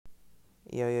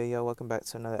Yo, welcome back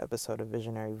to another episode of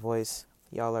Visionary Voice.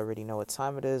 Y'all already know what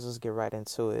time it is. Let's get right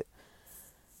into it.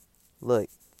 Look,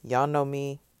 y'all know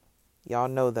me. Y'all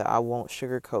know that I won't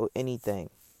sugarcoat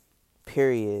anything.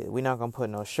 Period. We're not going to put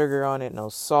no sugar on it, no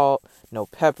salt, no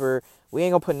pepper. We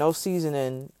ain't going to put no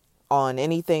seasoning on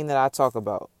anything that I talk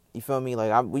about. You feel me?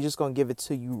 We just going to give it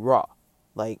to you raw.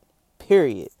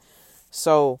 Period.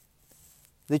 So,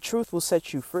 the truth will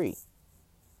set you free.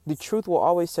 The truth will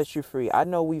always set you free. I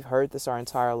know we've heard this our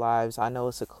entire lives. I know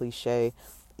it's a cliche.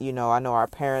 I know our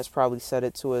parents probably said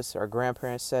it to us. Our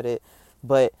grandparents said it.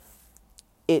 But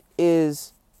it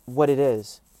is what it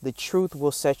is. The truth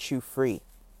will set you free.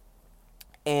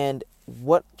 And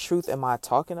what truth am I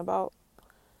talking about?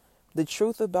 The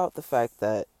truth about the fact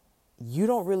that you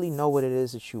don't really know what it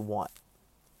is that you want.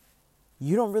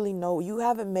 You don't really know. You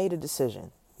haven't made a decision.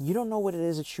 You don't know what it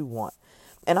is that you want.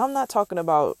 And I'm not talking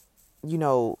about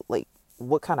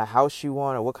what kind of house you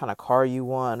want or what kind of car you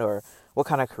want or what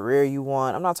kind of career you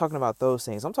want. I'm not talking about those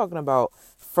things. I'm talking about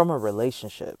from a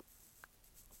relationship.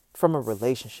 From a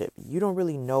relationship. You don't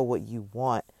really know what you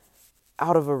want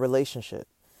out of a relationship.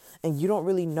 And you don't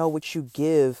really know what you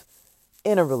give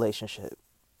in a relationship.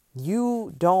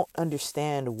 You don't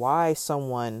understand why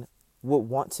someone would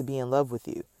want to be in love with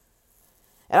you.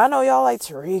 And I know y'all like,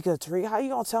 Tarika, how you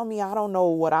gonna tell me I don't know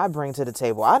what I bring to the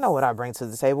table? I know what I bring to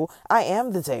the table. I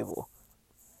am the table.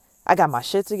 I got my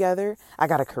shit together. I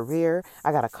got a career.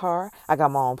 I got a car. I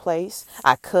got my own place.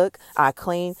 I cook. I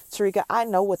clean. Tarika, I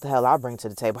know what the hell I bring to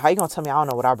the table. How you gonna tell me I don't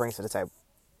know what I bring to the table?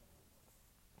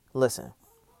 Listen,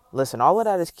 all of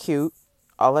that is cute.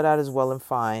 All of that is well and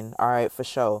fine. All right, for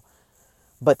sure.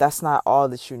 But that's not all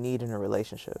that you need in a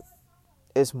relationship.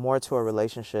 It's more to a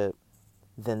relationship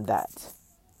than that.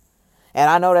 And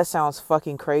I know that sounds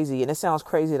fucking crazy, and it sounds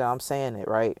crazy that I'm saying it,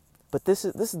 right? But this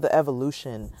is the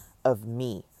evolution of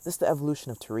me. This is the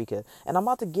evolution of Tarika, and I'm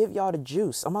about to give y'all the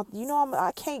juice.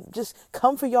 I can't just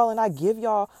come for y'all and I give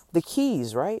y'all the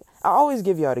keys, right? I always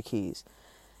give y'all the keys,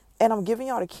 and I'm giving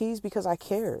y'all the keys because I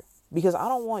care, because I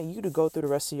don't want you to go through the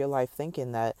rest of your life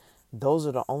thinking that those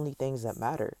are the only things that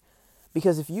matter.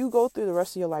 Because if you go through the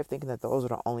rest of your life thinking that those are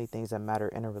the only things that matter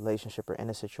in a relationship or in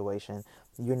a situation,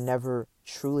 you're never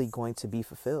truly going to be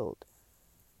fulfilled.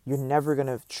 You're never going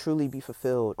to truly be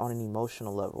fulfilled on an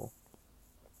emotional level.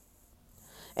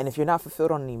 And if you're not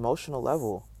fulfilled on an emotional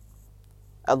level,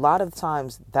 a lot of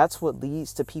times that's what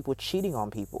leads to people cheating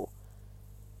on people.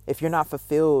 If you're not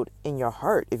fulfilled in your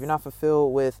heart, if you're not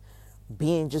fulfilled with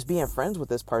being friends with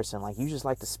this person, you just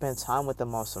like to spend time with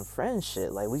them on some friend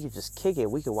shit, we could just kick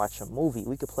it, we could watch a movie,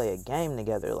 we could play a game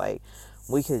together,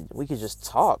 we could just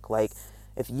talk.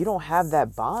 If you don't have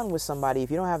that bond with somebody, if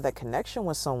you don't have that connection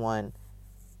with someone,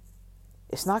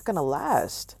 it's not gonna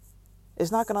last.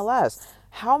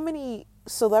 How many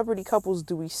celebrity couples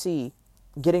do we see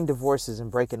getting divorces and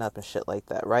breaking up and shit like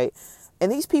that, right? And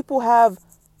these people have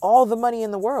all the money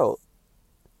in the world.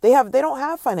 They don't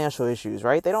have financial issues,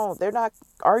 right? They're not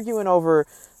arguing over,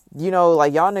 y'all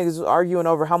niggas arguing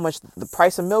over how much the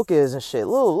price of milk is and shit.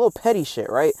 Little petty shit,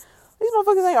 right? These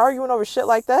motherfuckers ain't arguing over shit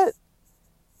like that.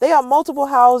 They got multiple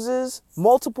houses,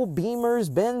 multiple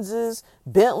Beamers, Benzes,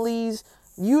 Bentleys,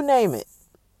 you name it.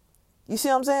 You see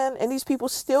what I'm saying? And these people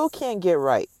still can't get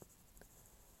right.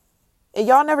 And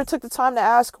y'all never took the time to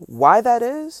ask why that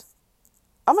is?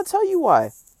 I'm going to tell you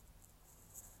why.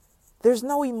 There's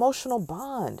no emotional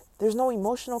bond. There's no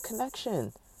emotional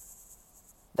connection.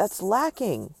 That's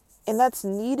lacking. And that's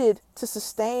needed to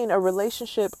sustain a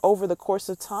relationship over the course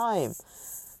of time.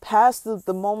 Past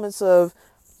the moments of,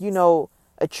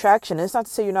 attraction. And it's not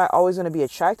to say you're not always going to be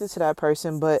attracted to that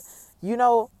person, but,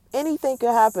 anything could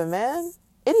happen, man.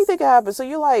 Anything could happen. So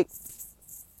you're like,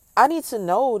 I need to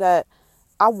know that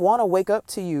I want to wake up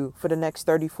to you for the next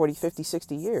 30, 40, 50,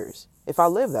 60 years. If I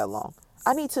live that long.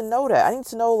 I need to know that. I need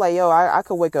to know, I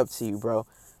could wake up to you, bro.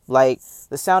 The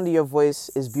sound of your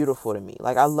voice is beautiful to me.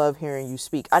 I love hearing you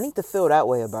speak. I need to feel that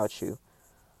way about you.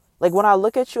 When I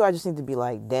look at you, I just need to be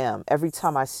like, damn, every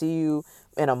time I see you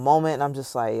in a moment, and I'm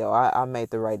just like, I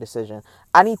made the right decision.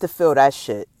 I need to feel that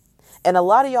shit. And a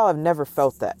lot of y'all have never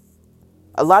felt that.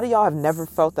 A lot of y'all have never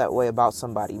felt that way about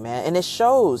somebody, man. And it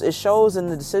shows. It shows in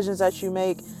the decisions that you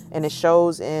make, and it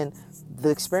shows in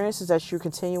the experiences that you're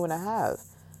continuing to have.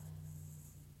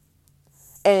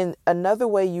 And another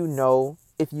way you know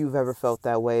if you've ever felt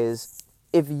that way is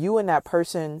if you and that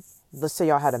person, let's say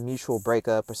y'all had a mutual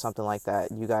breakup or something like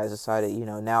that. You guys decided,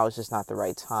 now it's just not the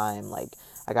right time.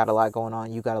 I got a lot going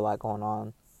on. You got a lot going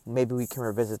on. Maybe we can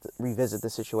revisit the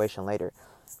situation later.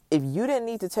 If you didn't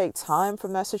need to take time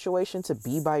from that situation to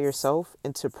be by yourself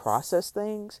and to process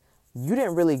things, you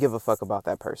didn't really give a fuck about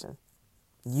that person.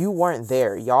 You weren't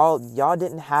there. Y'all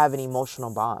didn't have an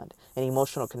emotional bond, an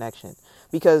emotional connection.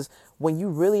 Because when you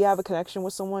really have a connection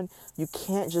with someone, you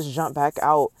can't just jump back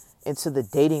out into the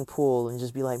dating pool and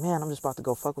just be like, man, I'm just about to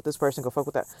go fuck with this person, go fuck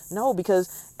with that. No,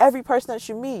 because every person that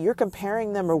you meet, you're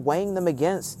comparing them or weighing them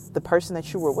against the person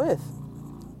that you were with.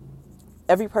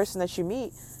 Every person that you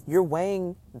meet, you're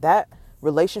weighing that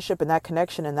relationship and that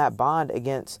connection and that bond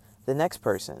against the next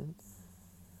person.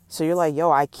 So you're like,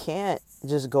 yo, I can't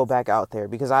just go back out there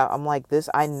because I'm like this.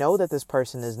 I know that this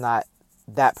person is not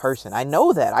that person. I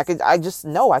know that. I just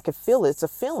know. I could feel it. It's a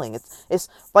feeling. It's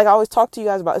like I always talk to you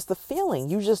guys about. It's the feeling.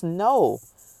 You just know.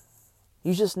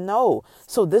 You just know.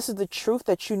 So this is the truth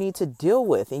that you need to deal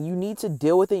with, and you need to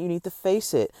deal with it. You need to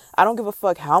face it. I don't give a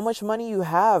fuck how much money you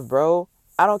have, bro.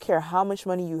 I don't care how much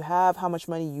money you have, how much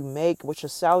money you make, what your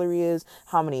salary is,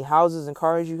 how many houses and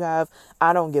cars you have.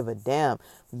 I don't give a damn.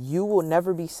 You will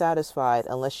never be satisfied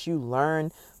unless you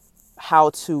learn how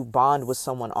to bond with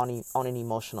someone on an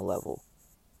emotional level.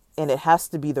 And it has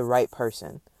to be the right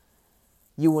person.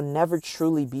 You will never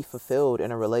truly be fulfilled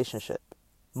in a relationship.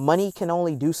 Money can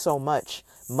only do so much.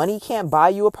 Money can't buy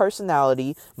you a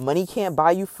personality. Money can't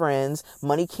buy you friends.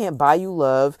 Money can't buy you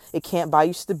love. It can't buy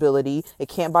you stability. It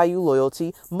can't buy you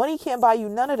loyalty. Money can't buy you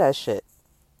none of that shit.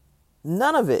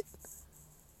 None of it.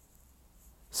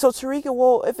 So Tarika,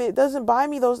 well, if it doesn't buy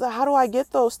me those, how do I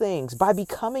get those things? By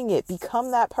becoming it.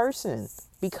 Become that person.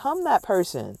 Become that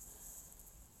person.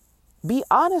 Be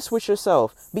honest with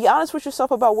yourself. Be honest with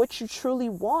yourself about what you truly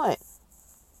want.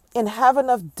 And have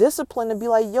enough discipline to be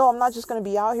like, yo, I'm not just going to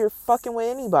be out here fucking with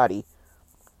anybody.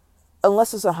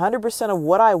 Unless it's 100% of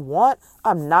what I want,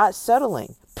 I'm not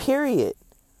settling. Period.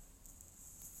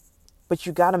 But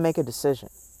you got to make a decision.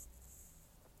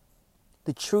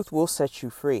 The truth will set you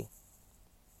free.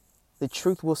 The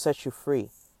truth will set you free.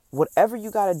 Whatever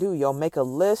you got to do, yo, make a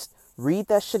list. Read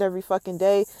that shit every fucking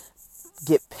day.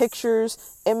 Get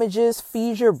pictures, images,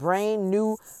 feed your brain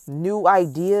new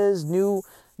ideas, new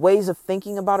ways of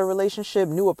thinking about a relationship,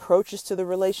 new approaches to the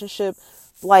relationship.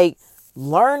 Like,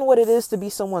 learn what it is to be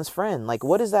someone's friend. Like,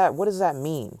 what does that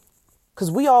mean?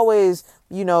 Because we always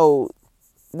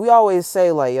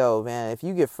say like, yo, man, if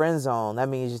you get friend zoned, that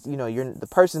means, you're the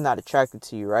person's not attracted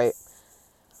to you, right?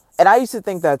 And I used to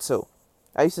think that too.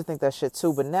 I used to think that shit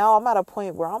too. But now I'm at a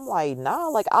point where I'm like, nah,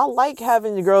 like, I like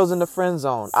having the girls in the friend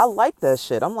zone. I like that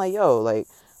shit. I'm like, yo, like,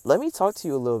 let me talk to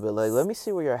you a little bit. Like, let me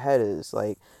see where your head is.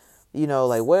 Like,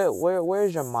 like,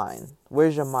 where's your mind?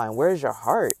 Where's your mind? Where's your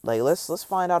heart? Like, let's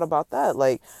find out about that.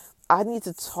 Like, I need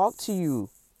to talk to you.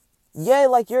 Yeah,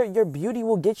 like, your beauty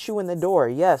will get you in the door.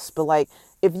 Yes. But like,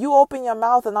 if you open your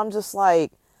mouth and I'm just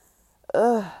like,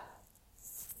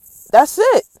 that's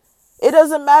it. It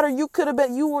doesn't matter. You could have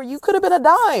been a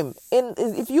dime. And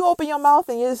if you open your mouth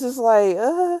and it's just like,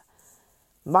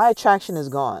 my attraction is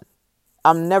gone.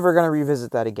 I'm never going to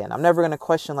revisit that again. I'm never going to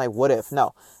question like, what if?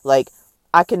 No, like,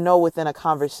 I can know within a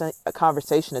conversation, a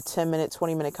 10-minute,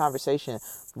 20-minute conversation,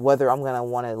 whether I'm going to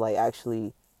want to like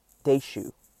actually date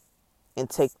you and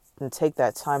take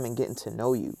that time and getting to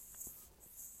know you.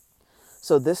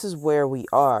 So this is where we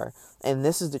are. And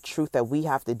this is the truth that we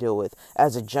have to deal with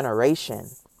as a generation.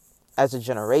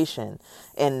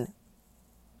 And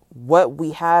what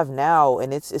we have now,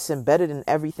 and it's embedded in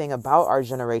everything about our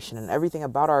generation and everything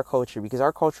about our culture, because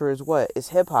our culture is what? It's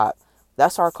hip hop.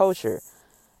 That's our culture.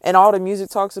 And all the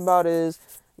music talks about is,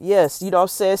 yes, I'm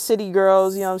saying, city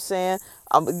girls, you know what I'm saying?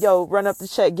 Yo, run up the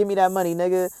check, give me that money,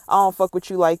 nigga. I don't fuck with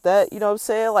you like that. You know what I'm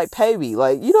saying? Like, pay me.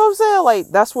 Like, you know what I'm saying?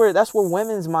 Like, that's where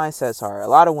women's mindsets are. A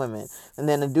lot of women. And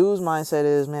then the dude's mindset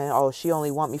is, man, oh, she only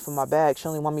want me for my bag. She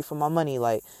only want me for my money.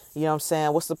 Like, you know what I'm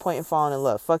saying? What's the point in falling in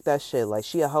love? Fuck that shit. Like,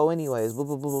 she a hoe anyways. Blah,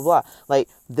 blah, blah, blah, blah. Like,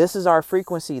 this is our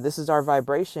frequency. This is our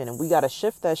vibration. And we got to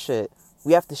shift that shit.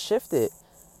 We have to shift it.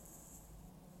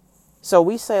 So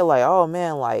we say like, oh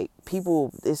man, like,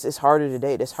 people, it's harder to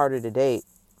date. It's harder to date.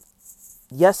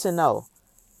 Yes and no.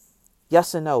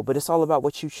 Yes and no. But it's all about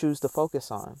what you choose to focus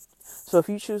on. So if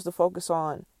you choose to focus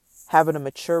on having a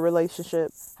mature relationship,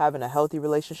 having a healthy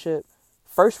relationship,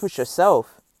 first with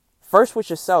yourself,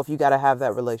 you got to have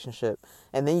that relationship.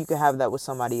 And then you can have that with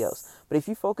somebody else. But if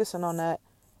you're focusing on that,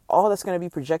 all that's going to be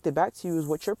projected back to you is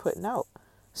what you're putting out.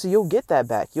 So you'll get that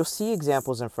back. You'll see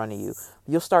examples in front of you.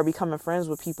 You'll start becoming friends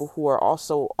with people who are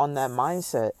also on that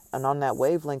mindset and on that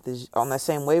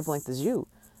same wavelength as you.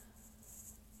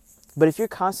 But if you're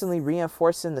constantly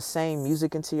reinforcing the same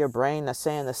music into your brain, that's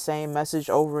saying the same message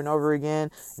over and over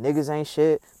again, niggas ain't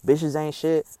shit, bitches ain't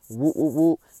shit, woo, woo,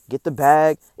 woo, get the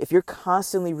bag. If you're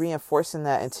constantly reinforcing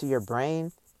that into your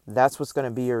brain, that's what's going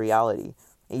to be your reality.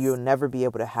 And you'll never be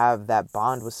able to have that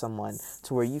bond with someone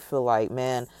to where you feel like,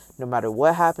 man, no matter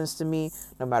what happens to me,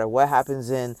 no matter what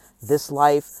happens in this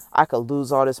life, I could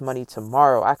lose all this money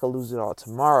tomorrow. I could lose it all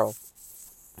tomorrow.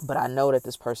 But I know that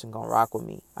this person gonna rock with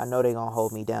me. I know they gonna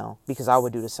hold me down because I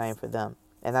would do the same for them.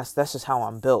 And that's just how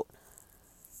I'm built.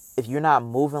 If you're not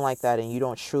moving like that and you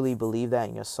don't truly believe that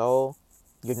in your soul,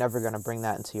 you're never gonna bring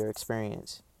that into your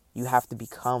experience. You have to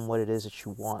become what it is that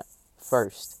you want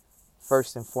first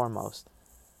and foremost.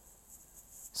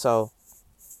 So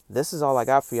this is all I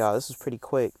got for y'all. This was pretty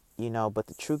quick, but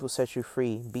the truth will set you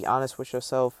free. Be honest with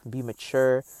yourself. Be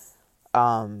mature.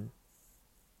 Look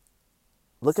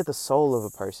at the soul of a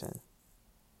person.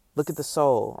 Look at the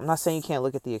soul. I'm not saying you can't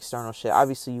look at the external shit.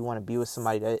 Obviously, you want to be with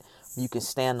somebody that you can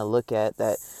stand to look at,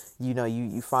 that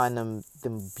you find them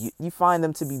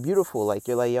to be beautiful. Like,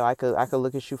 you're like, yo, I could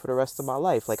look at you for the rest of my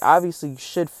life. Like, obviously, you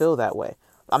should feel that way.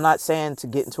 I'm not saying to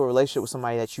get into a relationship with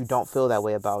somebody that you don't feel that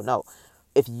way about. No.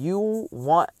 If you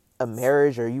want a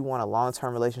marriage or you want a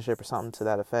long-term relationship or something to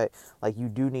that effect, like, you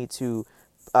need to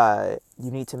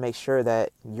make sure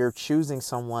that you're choosing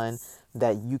someone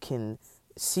that you can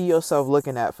see yourself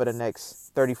looking at for the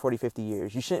next 30, 40, 50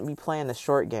 years. You shouldn't be playing the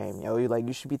short game,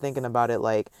 you should be thinking about it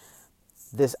like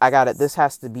this. I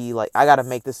gotta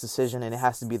make this decision, and it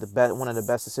has to be one of the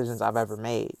best decisions I've ever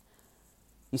made.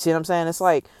 You see what I'm saying? It's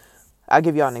like, I'll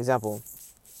give y'all an example.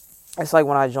 It's like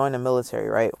when I joined the military,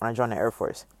 right? When I joined the Air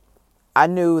Force, I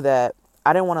knew that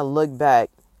I didn't want to look back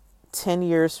 10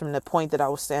 years from the point that I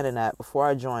was standing at before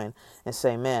I joined and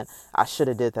say, man, I should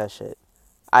have did that shit.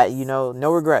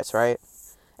 No regrets, right?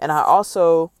 And I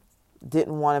also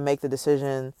didn't want to make the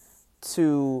decision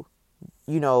to,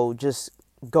 just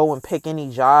go and pick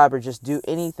any job or just do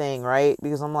anything, right?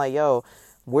 Because I'm like, yo,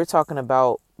 we're talking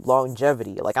about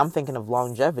longevity. Like, I'm thinking of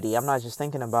longevity. I'm not just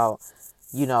thinking about,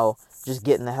 just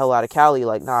getting the hell out of Cali.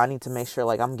 Like, nah, I need to make sure,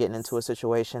 like, I'm getting into a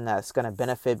situation that's going to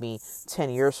benefit me 10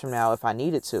 years from now if I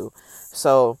needed to.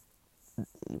 So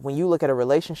when you look at a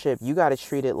relationship, you got to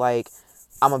treat it like,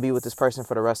 I'm going to be with this person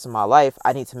for the rest of my life.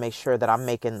 I need to make sure that I'm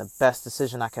making the best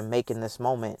decision I can make in this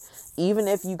moment. Even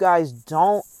if you guys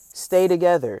don't stay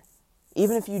together,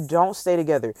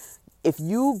 if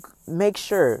you make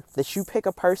sure that you pick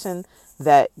a person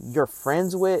that you're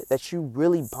friends with, that you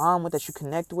really bond with, that you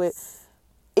connect with,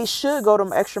 it should go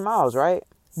them extra miles, right?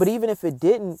 But even if it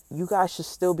didn't, you guys should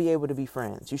still be able to be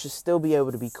friends. You should still be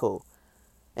able to be cool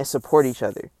and support each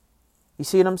other. You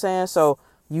see what I'm saying? So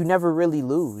you never really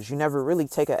lose. You never really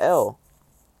take a L.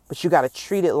 But you got to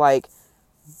treat it like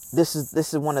this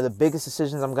is one of the biggest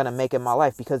decisions I'm going to make in my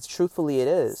life, because truthfully it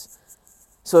is.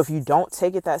 So if you don't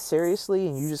take it that seriously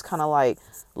and you just kind of like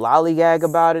lollygag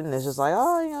about it and it's just like,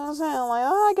 oh, you know what I'm saying? Like,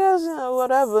 oh, I guess,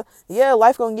 whatever. Yeah,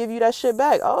 life going to give you that shit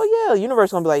back. Oh, yeah, the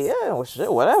universe going to be like, yeah, well,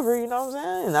 shit, whatever, you know what I'm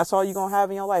saying? And that's all you're going to have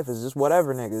in your life is just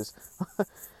whatever, niggas.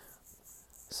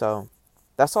 So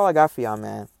that's all I got for y'all,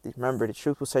 man. Remember, the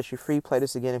truth will set you free. Play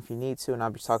this again if you need to, and I'll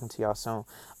be talking to y'all soon.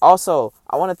 Also,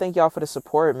 I want to thank y'all for the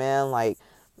support, man. Like,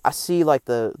 I see, like,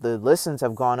 the listens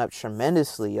have gone up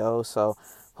tremendously, yo. So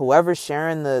whoever's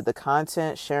sharing the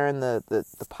content, sharing the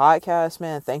podcast,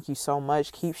 man, thank you so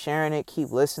much. Keep sharing it.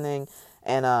 Keep listening.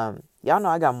 And y'all know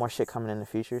I got more shit coming in the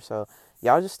future. So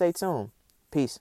y'all just stay tuned. Peace.